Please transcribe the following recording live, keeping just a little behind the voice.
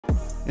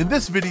In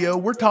this video,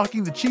 we're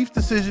talking the Chiefs'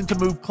 decision to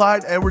move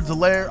Clyde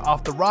Edwards-Helaire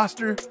off the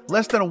roster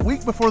less than a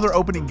week before their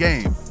opening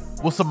game.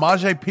 Will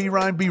Samaje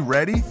Perine be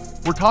ready?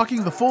 We're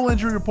talking the full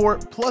injury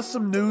report plus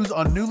some news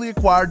on newly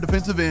acquired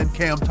defensive end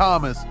Cam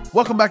Thomas.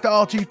 Welcome back to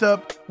All Chiefed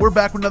Up. We're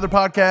back with another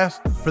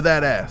podcast for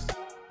that ass.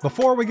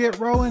 Before we get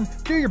rolling,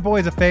 do your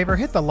boys a favor,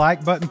 hit the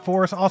like button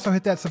for us. Also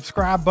hit that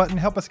subscribe button.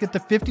 Help us get to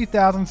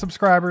 50,000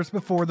 subscribers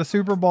before the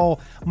Super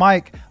Bowl.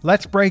 Mike,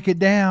 let's break it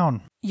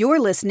down.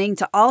 You're listening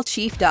to All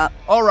Chiefed Up.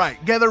 All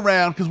right, gather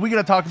around because we got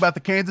to talk about the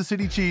Kansas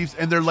City Chiefs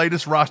and their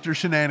latest roster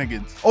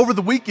shenanigans. Over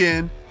the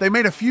weekend, they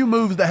made a few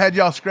moves that had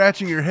y'all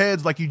scratching your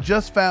heads like you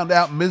just found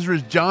out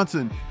Mrs.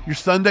 Johnson, your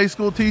Sunday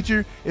school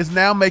teacher, is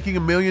now making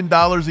 $1 million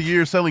a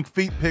year selling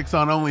feet pics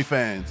on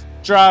OnlyFans.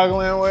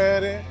 Struggling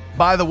with it.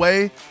 By the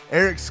way,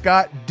 Eric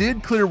Scott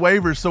did clear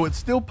waivers, so it's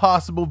still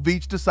possible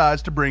Veach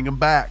decides to bring him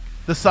back.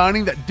 The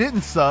signing that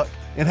didn't suck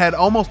and had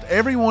almost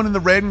everyone in the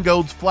red and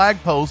gold's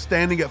flagpole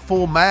standing at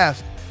full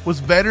mast was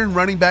veteran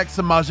running back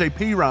Samaje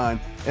Perine,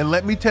 and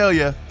let me tell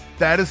you,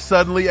 that is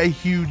suddenly a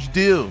huge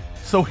deal.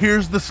 So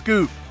here's the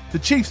scoop. The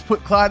Chiefs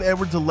put Clyde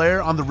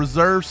Edwards-Helaire on the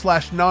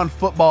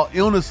reserve/non-football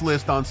illness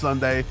list on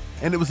Sunday,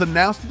 and it was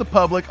announced to the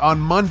public on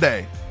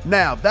Monday.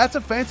 Now, that's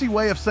a fancy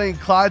way of saying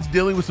Clyde's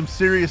dealing with some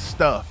serious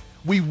stuff.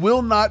 We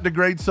will not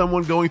degrade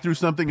someone going through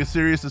something as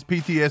serious as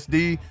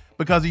PTSD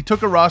because he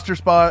took a roster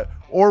spot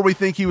or we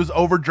think he was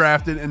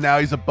overdrafted and now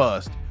he's a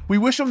bust. We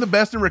wish him the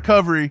best in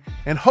recovery,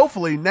 and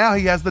hopefully now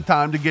he has the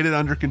time to get it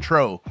under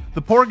control.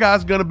 The poor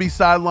guy's going to be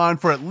sidelined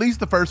for at least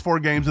the first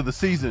 4 games of the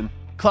season.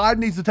 Clyde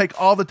needs to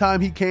take all the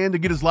time he can to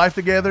get his life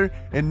together,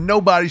 and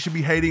nobody should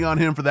be hating on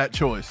him for that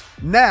choice.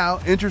 Now,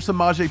 enter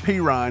Samaje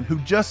Perine, who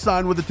just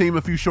signed with the team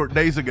a few short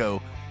days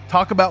ago.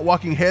 Talk about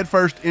walking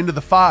headfirst into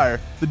the fire.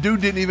 The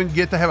dude didn't even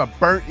get to have a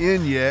burnt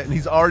end yet, and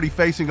he's already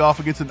facing off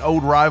against an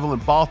old rival in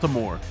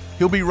Baltimore.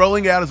 He'll be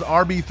rolling out as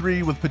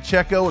RB3 with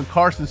Pacheco and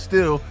Carson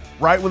Steele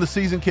right when the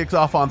season kicks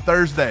off on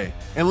Thursday.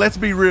 And let's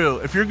be real,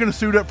 if you're going to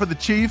suit up for the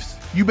Chiefs,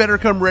 you better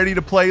come ready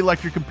to play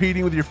like you're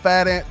competing with your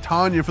fat Aunt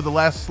Tanya for the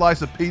last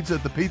slice of pizza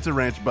at the Pizza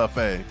Ranch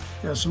buffet.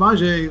 Yeah,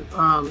 Samaje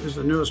is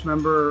the newest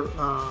member.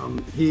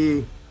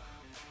 We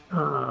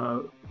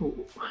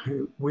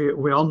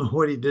all know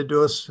what he did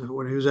to us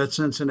when he was at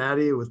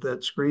Cincinnati with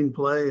that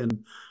screenplay,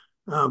 and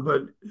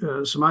but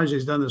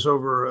Samaje's done this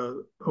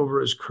over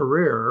his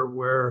career,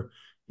 where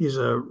he's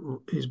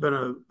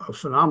been a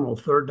phenomenal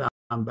third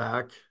down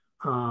back,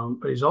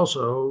 but he's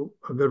also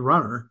a good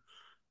runner,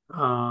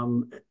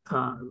 and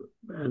I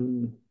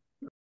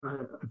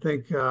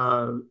think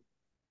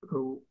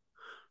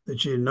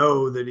that you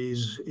know that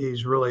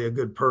he's really a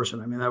good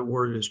person. I mean, that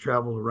word has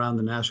traveled around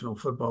the National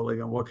Football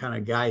League on what kind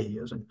of guy he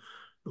is, and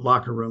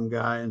locker room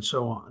guy, and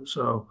so on.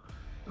 So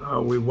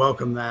we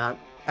welcome that.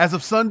 As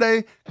of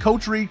Sunday,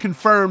 Coach Reed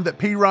confirmed that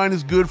Perine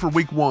is good for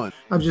Week 1.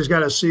 I've just got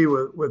to see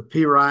with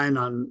Perine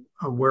on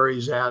where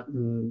he's at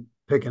and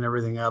picking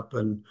everything up,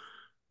 and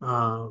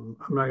I'm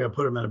not going to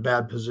put him in a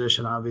bad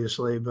position,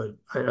 obviously, but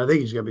I think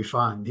he's going to be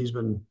fine. He's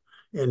been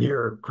in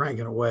here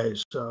cranking away,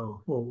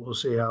 so we'll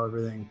see how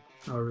everything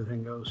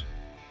goes.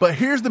 But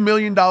here's the $1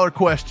 million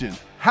question.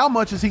 How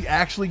much is he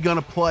actually going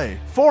to play?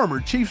 Former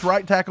Chiefs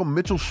right tackle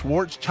Mitchell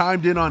Schwartz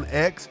chimed in on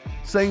X,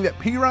 saying that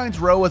Perine's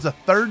role as a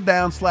third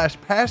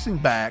down/passing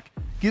back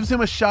gives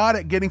him a shot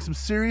at getting some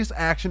serious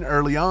action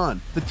early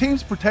on. The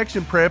team's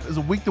protection prep is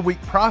a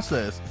week-to-week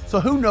process, so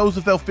who knows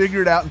if they'll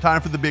figure it out in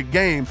time for the big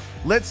game.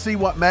 Let's see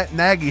what Matt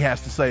Nagy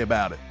has to say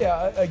about it.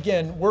 Yeah,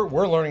 again,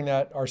 we're learning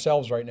that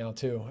ourselves right now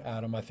too,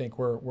 Adam. I think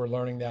we're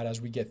learning that as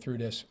we get through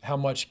this. How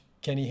much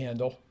can he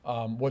handle?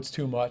 What's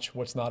too much?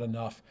 What's not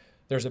enough?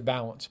 There's a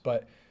balance.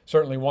 But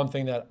certainly one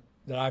thing that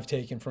I've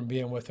taken from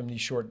being with him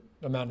these short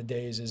amount of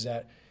days is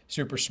that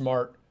super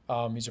smart.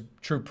 He's a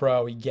true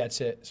pro. He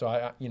gets it.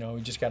 So,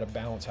 we just got to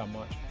balance how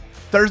much.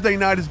 Thursday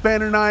night is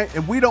banner night,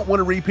 and we don't want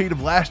a repeat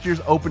of last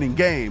year's opening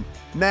game.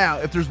 Now,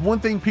 if there's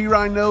one thing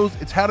Perine knows,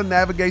 it's how to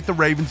navigate the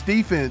Ravens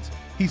defense.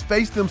 He's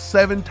faced them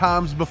 7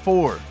 times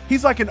before.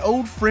 He's like an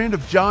old friend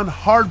of John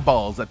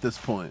Hardball's at this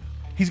point.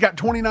 He's got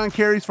 29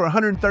 carries for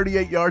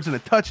 138 yards and a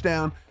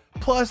touchdown,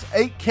 plus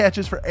 8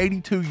 catches for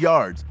 82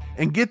 yards.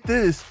 And get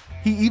this,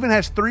 he even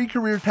has 3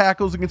 career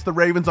tackles against the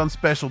Ravens on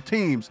special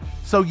teams.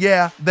 So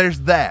yeah,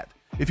 there's that.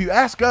 If you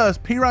ask us,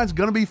 Perine's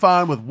going to be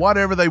fine with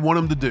whatever they want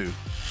him to do.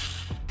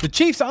 The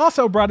Chiefs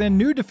also brought in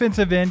new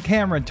defensive end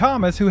Cameron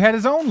Thomas, who had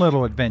his own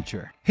little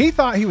adventure. He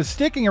thought he was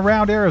sticking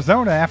around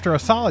Arizona after a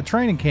solid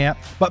training camp,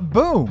 but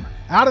boom,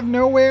 out of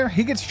nowhere,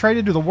 he gets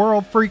traded to the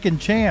world freaking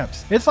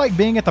champs. It's like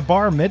being at the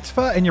bar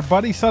mitzvah and your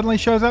buddy suddenly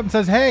shows up and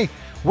says, "Hey,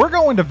 we're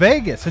going to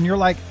Vegas," and you're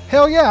like,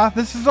 "Hell yeah,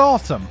 this is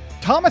awesome."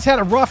 Thomas had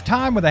a rough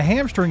time with a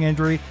hamstring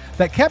injury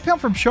that kept him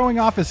from showing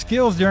off his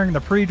skills during the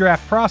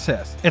pre-draft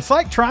process. It's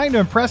like trying to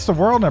impress the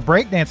world in a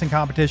breakdancing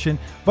competition,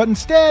 but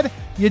instead,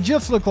 you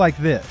just look like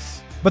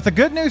this. But the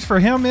good news for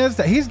him is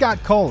that he's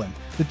got Colin,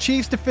 the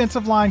Chiefs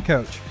defensive line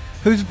coach,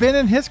 who's been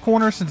in his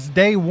corner since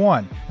day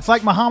one. It's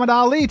like Muhammad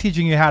Ali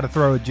teaching you how to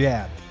throw a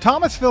jab.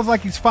 Thomas feels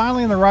like he's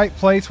finally in the right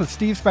place with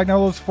Steve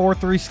Spagnuolo's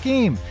 4-3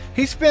 scheme.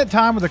 He spent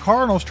time with the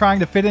Cardinals trying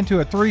to fit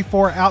into a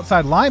 3-4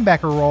 outside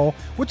linebacker role,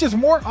 which is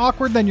more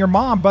awkward than your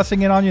mom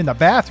busting in on you in the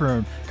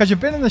bathroom because you've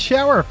been in the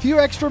shower a few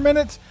extra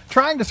minutes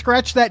trying to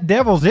scratch that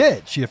devil's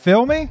itch, you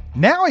feel me?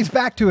 Now he's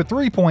back to a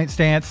 3-point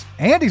stance,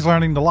 and he's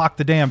learning to lock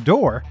the damn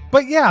door.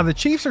 But yeah, the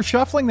Chiefs are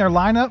shuffling their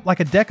lineup like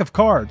a deck of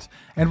cards,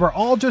 and we're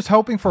all just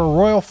hoping for a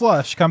royal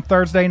flush come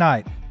Thursday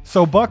night.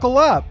 So buckle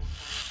up.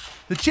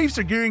 The Chiefs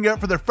are gearing up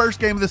for their first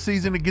game of the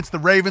season against the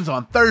Ravens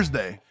on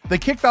Thursday. They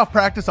kicked off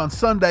practice on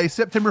Sunday,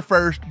 September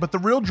 1st, but the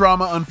real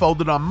drama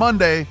unfolded on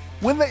Monday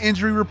when the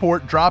injury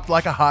report dropped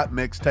like a hot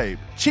mixtape.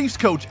 Chiefs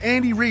coach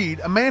Andy Reid,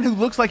 a man who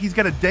looks like he's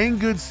got a dang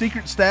good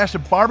secret stash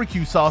of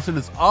barbecue sauce in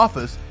his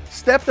office,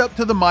 stepped up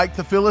to the mic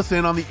to fill us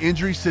in on the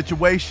injury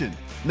situation.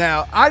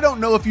 Now, I don't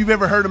know if you've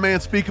ever heard a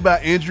man speak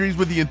about injuries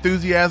with the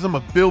enthusiasm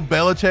of Bill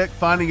Belichick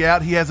finding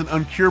out he has an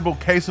uncurable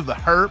case of the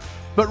herp,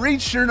 but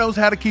Reid sure knows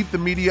how to keep the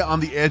media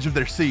on the edge of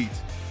their seats.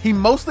 He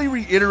mostly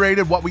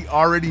reiterated what we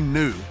already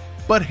knew.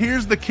 But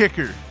here's the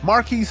kicker.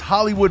 Marquise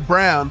Hollywood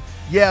Brown,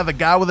 yeah, the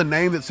guy with a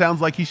name that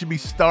sounds like he should be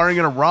starring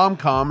in a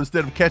rom-com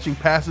instead of catching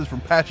passes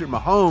from Patrick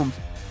Mahomes,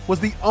 was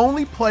the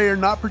only player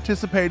not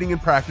participating in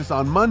practice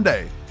on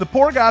Monday. The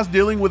poor guy's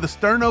dealing with a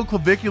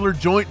sternoclavicular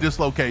joint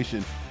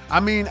dislocation. I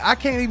mean, I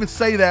can't even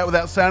say that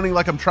without sounding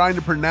like I'm trying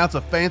to pronounce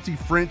a fancy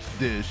French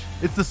dish.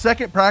 It's the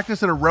second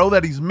practice in a row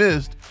that he's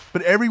missed,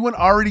 but everyone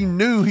already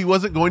knew he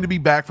wasn't going to be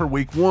back for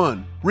week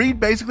 1. Reid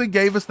basically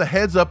gave us the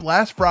heads up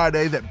last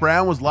Friday that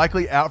Brown was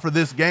likely out for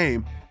this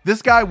game.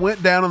 This guy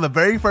went down on the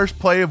very first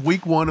play of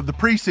week 1 of the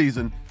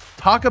preseason.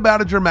 Talk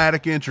about a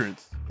dramatic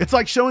entrance. It's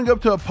like showing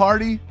up to a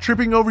party,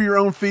 tripping over your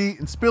own feet,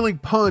 and spilling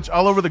punch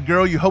all over the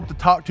girl you hope to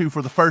talk to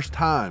for the first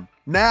time.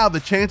 Now,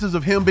 the chances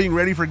of him being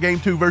ready for game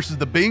 2 versus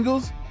the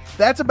Bengals?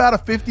 That's about a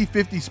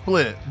 50-50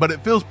 split, but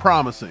it feels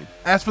promising.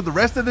 As for the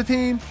rest of the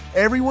team,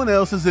 everyone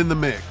else is in the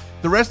mix.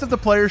 The rest of the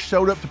players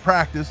showed up to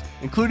practice,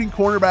 including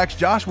cornerbacks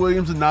Josh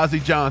Williams and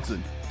Najee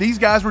Johnson. These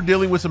guys were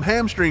dealing with some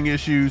hamstring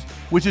issues,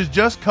 which is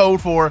just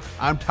code for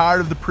I'm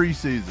tired of the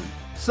preseason.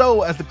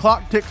 So, as the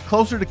clock ticks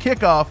closer to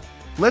kickoff,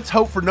 let's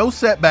hope for no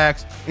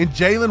setbacks and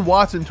Jalen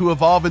Watson to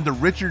evolve into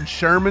Richard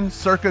Sherman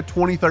circa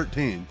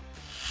 2013.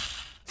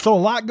 So a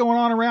lot going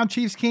on around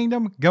Chiefs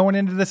Kingdom going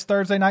into this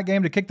Thursday night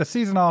game to kick the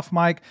season off,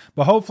 Mike.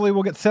 But hopefully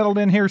we'll get settled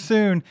in here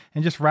soon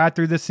and just ride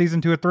through this season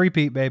to a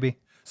three-peat, baby.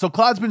 So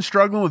Clyde's been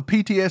struggling with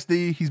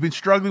PTSD. He's been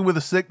struggling with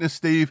a sickness,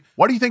 Steve.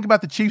 What do you think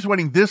about the Chiefs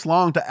waiting this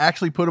long to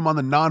actually put him on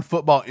the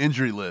non-football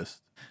injury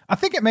list? I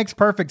think it makes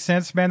perfect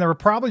sense, man. They were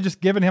probably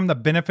just giving him the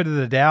benefit of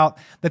the doubt.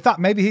 They thought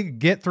maybe he could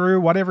get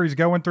through whatever he's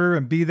going through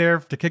and be there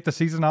to kick the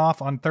season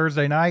off on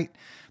Thursday night.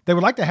 They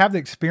would like to have the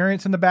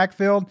experience in the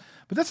backfield,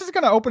 but this is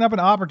going to open up an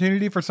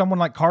opportunity for someone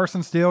like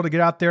Carson Steele to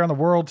get out there on the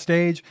world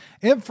stage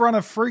in front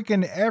of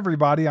freaking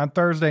everybody on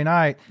Thursday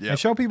night and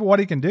show people what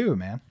he can do,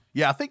 man.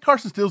 Yeah, I think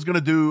Carson Steele's going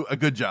to do a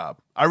good job.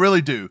 I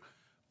really do.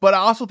 But I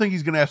also think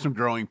he's going to have some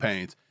growing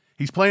pains.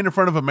 He's playing in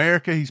front of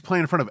America. He's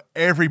playing in front of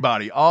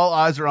everybody. All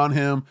eyes are on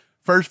him.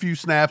 First few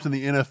snaps in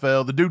the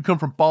NFL. The dude come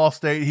from Ball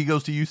State. He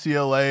goes to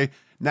UCLA.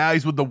 Now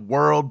he's with the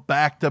world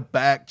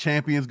back-to-back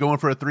champions going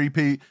for a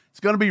three-peat. It's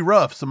going to be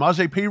rough.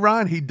 Samaje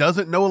Perine, he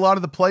doesn't know a lot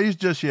of the plays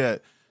just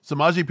yet.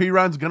 Samaje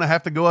Perine's going to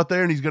have to go out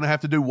there and he's going to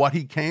have to do what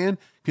he can,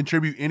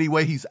 contribute any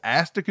way he's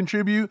asked to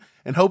contribute,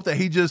 and hope that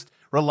he just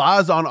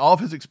relies on all of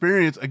his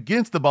experience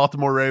against the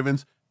Baltimore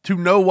Ravens to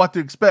know what to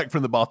expect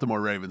from the Baltimore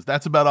Ravens.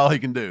 That's about all he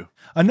can do.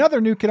 Another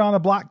new kid on the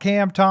block,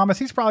 Cam Thomas.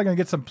 He's probably going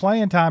to get some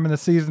playing time in the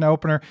season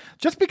opener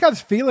just because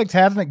Felix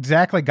hasn't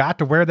exactly got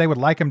to where they would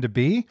like him to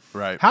be.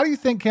 Right. How do you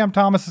think Cam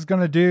Thomas is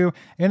going to do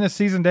in his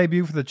season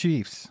debut for the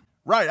Chiefs?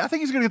 Right. I think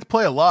he's going to get to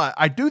play a lot.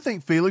 I do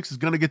think Felix is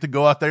going to get to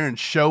go out there and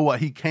show what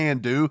he can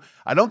do.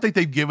 I don't think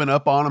they've given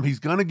up on him. He's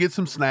going to get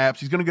some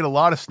snaps. He's going to get a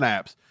lot of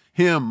snaps.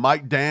 Him,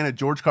 Mike Dan, and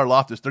George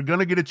Karlaftis, they're going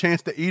to get a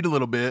chance to eat a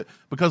little bit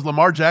because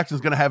Lamar Jackson's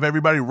going to have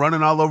everybody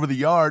running all over the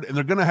yard, and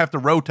they're going to have to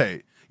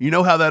rotate. You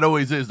know how that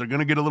always is. They're going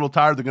to get a little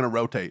tired. They're going to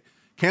rotate.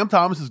 Cam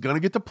Thomas is going to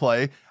get to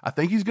play. I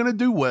think he's going to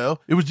do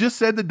well. It was just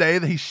said today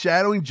that he's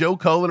shadowing Joe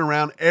Cullen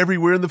around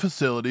everywhere in the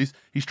facilities.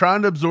 He's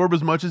trying to absorb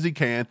as much as he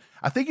can.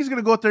 I think he's going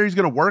to go out there. He's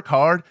going to work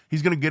hard.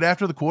 He's going to get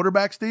after the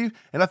quarterback, Steve.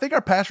 And I think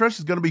our pass rush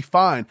is going to be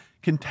fine.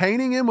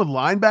 Containing him with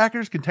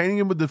linebackers, containing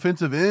him with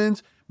defensive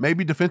ends,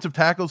 maybe defensive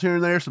tackles here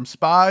and there, some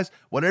spies,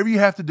 whatever you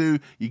have to do,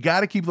 you got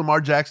to keep Lamar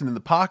Jackson in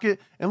the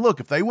pocket. And look,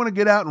 if they want to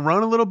get out and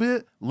run a little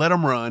bit, let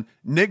them run.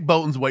 Nick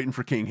Bolton's waiting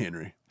for King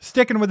Henry.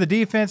 Sticking with the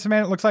defense,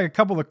 man, it looks like a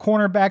couple of the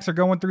cornerbacks are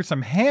going through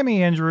some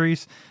hammy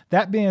injuries,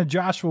 that being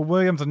Joshua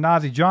Williams and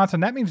Najee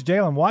Johnson. That means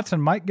Jalen Watson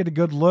might get a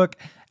good look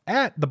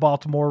at the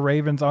Baltimore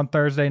Ravens on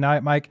Thursday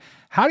night, Mike.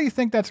 How do you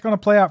think that's going to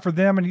play out for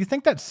them? And do you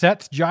think that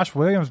sets Josh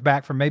Williams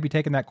back from maybe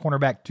taking that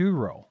cornerback 2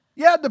 role?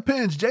 Yeah, it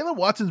depends. Jalen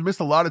Watson's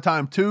missed a lot of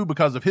time, too,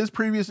 because of his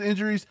previous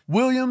injuries.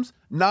 Williams,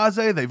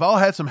 Najee, they've all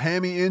had some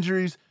hammy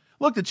injuries.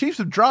 Look, the Chiefs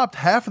have dropped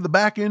half of the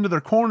back end of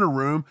their corner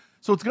room,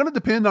 so it's going to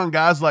depend on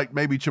guys like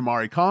maybe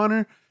Chamari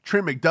Connor.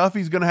 Trent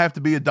McDuffie's going to have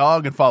to be a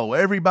dog and follow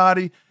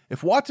everybody.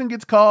 If Watson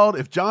gets called,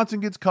 if Johnson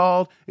gets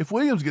called, if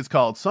Williams gets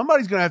called,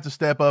 somebody's going to have to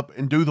step up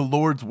and do the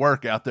Lord's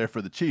work out there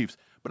for the Chiefs.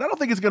 But I don't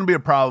think it's going to be a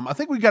problem. I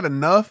think we got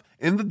enough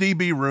in the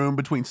DB room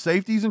between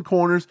safeties and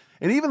corners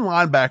and even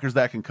linebackers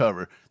that can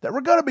cover that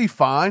we're going to be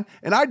fine.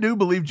 And I do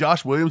believe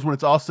Josh Williams, when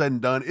it's all said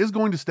and done, is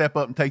going to step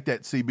up and take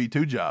that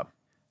CB2 job.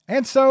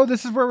 And so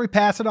this is where we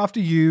pass it off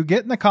to you.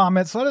 Get in the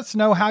comments. Let us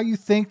know how you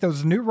think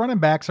those new running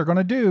backs are going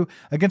to do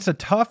against a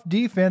tough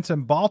defense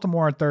in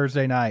Baltimore on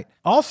Thursday night.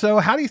 Also,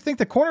 how do you think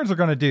the corners are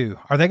going to do?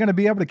 Are they going to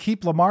be able to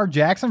keep Lamar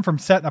Jackson from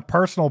setting a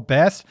personal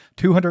best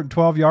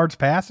 212 yards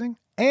passing?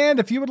 And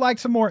if you would like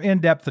some more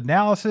in-depth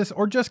analysis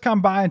or just come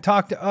by and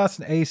talk to us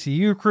and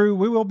ACU crew,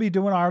 we will be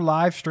doing our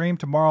live stream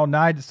tomorrow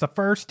night. It's the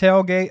first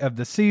tailgate of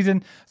the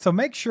season, so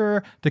make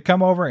sure to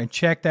come over and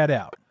check that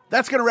out.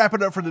 That's going to wrap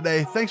it up for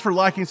today. Thanks for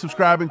liking,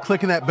 subscribing,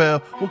 clicking that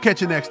bell. We'll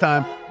catch you next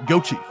time. Go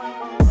Chiefs.